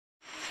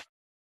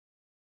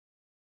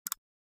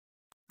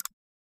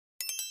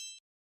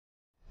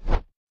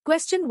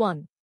Question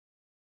 1.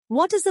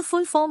 What is the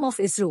full form of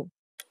ISRO?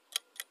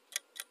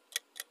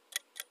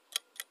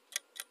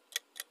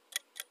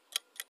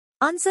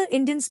 Answer: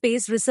 Indian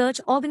Space Research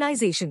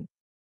Organization.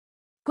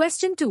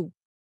 Question 2.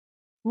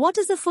 What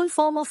is the full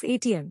form of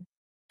ATM?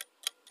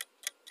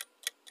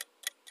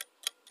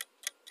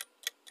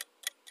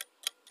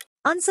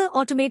 Answer: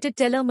 Automated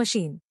Teller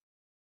Machine.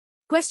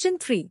 Question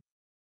 3.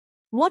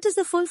 What is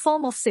the full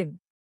form of SIM?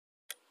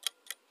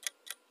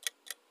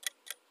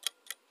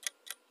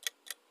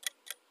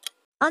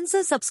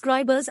 Answer: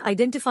 Subscribers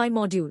Identify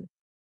Module.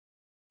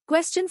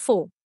 Question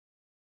 4.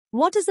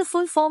 What is the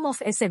full form of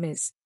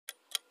SMS?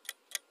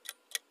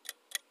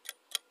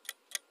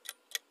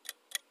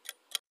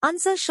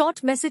 Answer: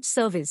 Short Message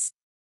Service.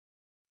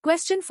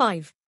 Question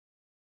 5.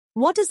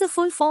 What is the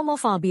full form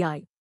of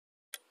RBI?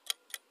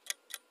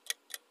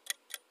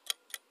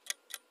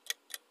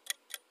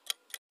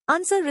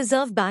 Answer: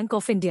 Reserve Bank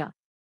of India.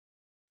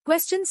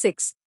 Question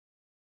 6.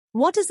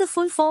 What is the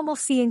full form of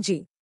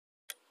CNG?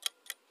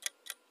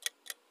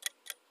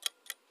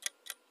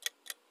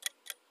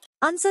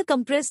 Answer: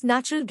 Compressed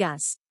Natural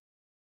Gas.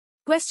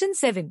 Question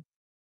 7.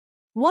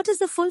 What is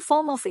the full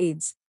form of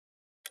AIDS?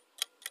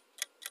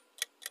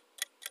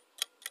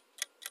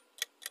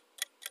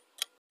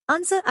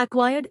 Answer: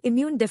 Acquired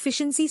Immune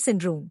Deficiency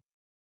Syndrome.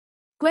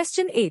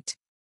 Question 8.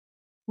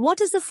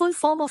 What is the full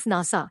form of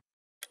NASA?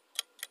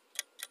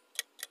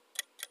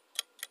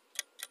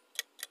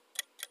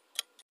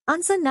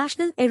 Answer: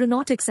 National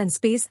Aeronautics and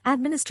Space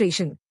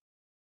Administration.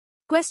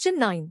 Question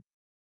 9.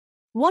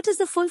 What is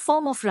the full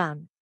form of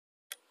RAM?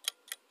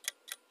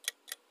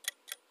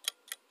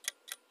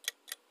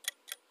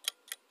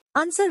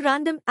 Answer: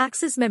 Random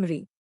Access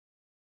Memory.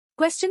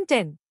 Question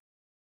 10.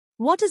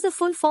 What is the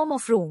full form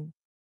of ROM?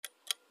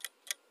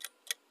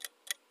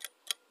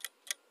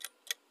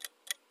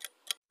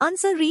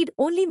 Answer: Read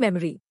Only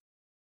Memory.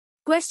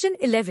 Question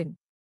 11.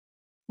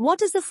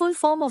 What is the full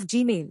form of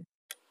Gmail?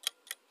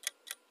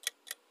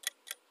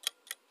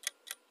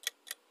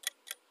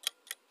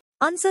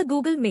 Answer: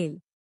 Google Mail.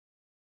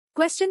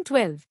 Question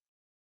 12.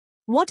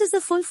 What is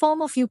the full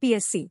form of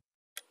UPSC?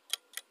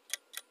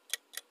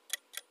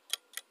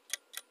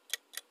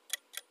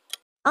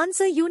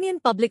 Answer: Union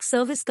Public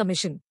Service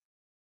Commission.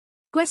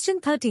 Question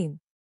 13.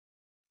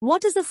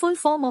 What is the full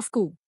form of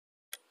coup?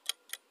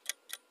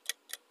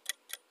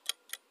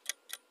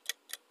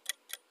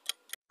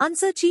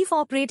 Answer: Chief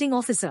Operating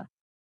Officer.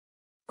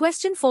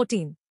 Question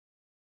 14.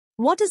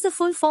 What is the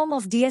full form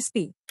of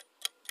DSP?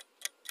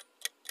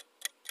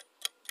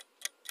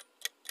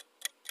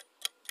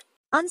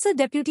 Answer: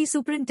 Deputy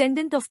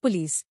Superintendent of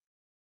Police.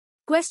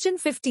 Question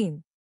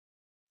 15.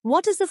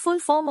 What is the full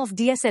form of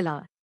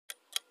DSLR?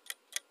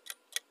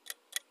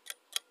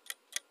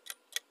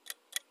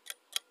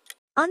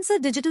 Answer: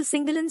 Digital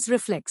Single-Lens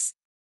Reflex.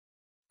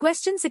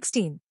 Question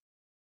 16.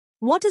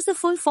 What is the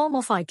full form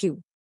of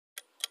IQ?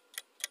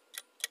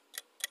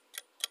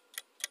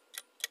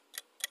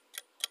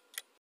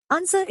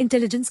 Answer: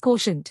 Intelligence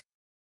Quotient.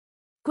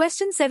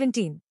 Question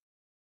 17.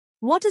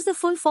 What is the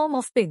full form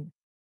of PIN?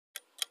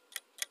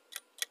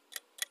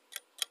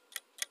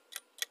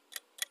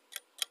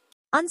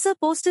 Answer: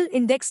 Postal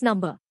Index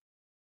Number.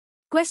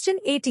 Question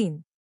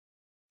 18.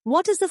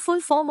 What is the full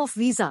form of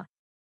Visa?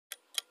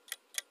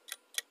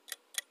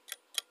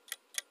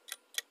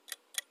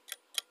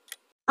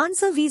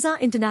 Answer: Visa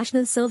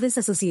International Service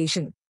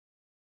Association.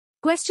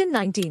 Question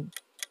 19.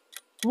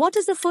 What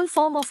is the full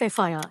form of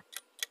FIR?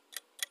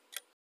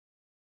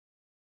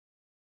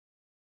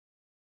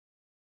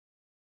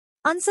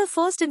 Answer: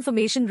 First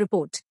Information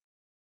Report.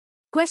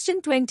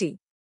 Question 20.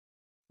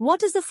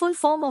 What is the full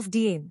form of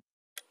DANE?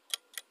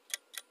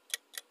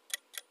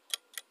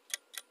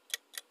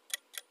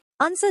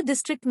 Answer: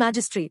 District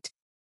Magistrate.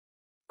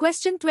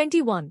 Question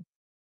 21.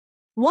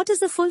 What is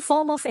the full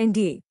form of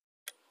NDA?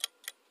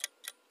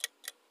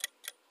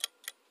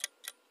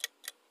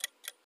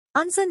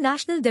 Answer: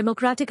 National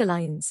Democratic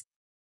Alliance.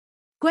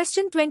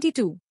 Question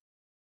 22.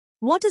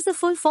 What is the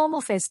full form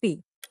of SP?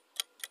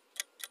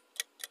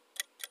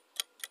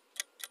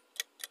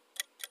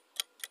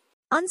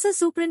 Answer: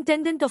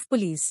 Superintendent of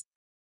Police.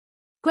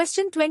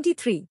 Question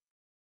 23.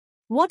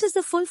 What is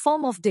the full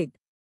form of DIG?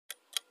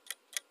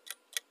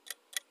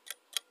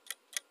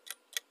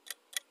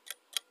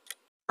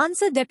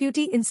 Answer: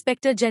 Deputy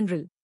Inspector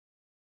General.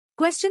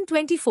 Question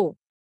 24.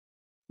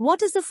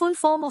 What is the full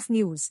form of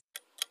news?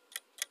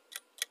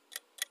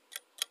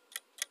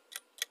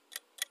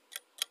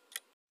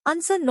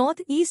 Answer: North,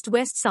 East,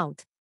 West,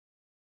 South.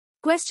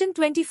 Question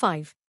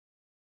 25.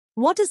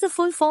 What is the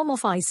full form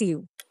of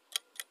ICU?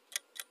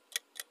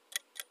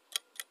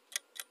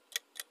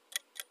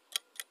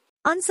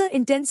 Answer: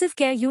 Intensive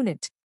Care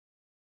Unit.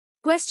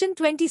 Question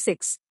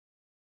 26.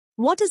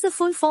 What is the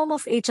full form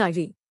of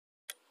HIV?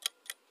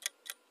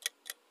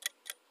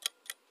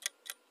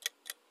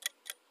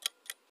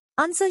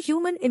 Answer: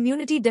 Human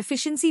Immunity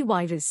Deficiency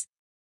Virus.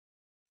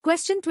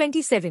 Question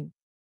 27.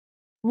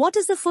 What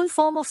is the full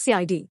form of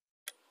CID?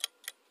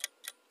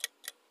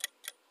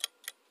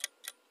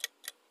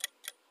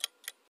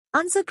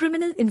 Answer: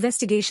 Criminal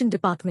Investigation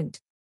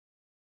Department.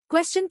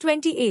 Question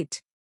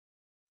 28.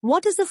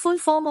 What is the full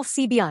form of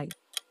CBI?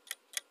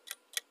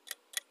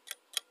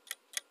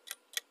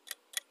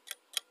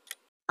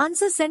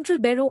 Answer: Central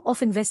Bureau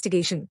of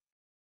Investigation.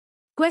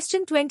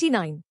 Question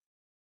 29.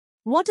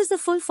 What is the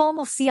full form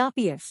of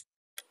CRPF?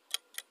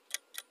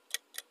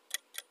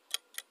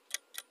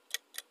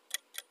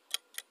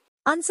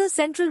 Answer: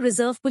 Central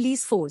Reserve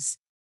Police Force.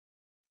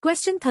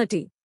 Question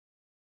 30.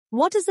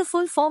 What is the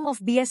full form of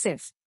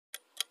BSF?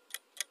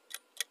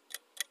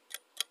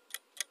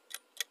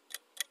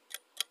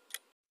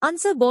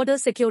 Answer: Border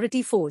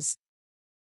Security Force.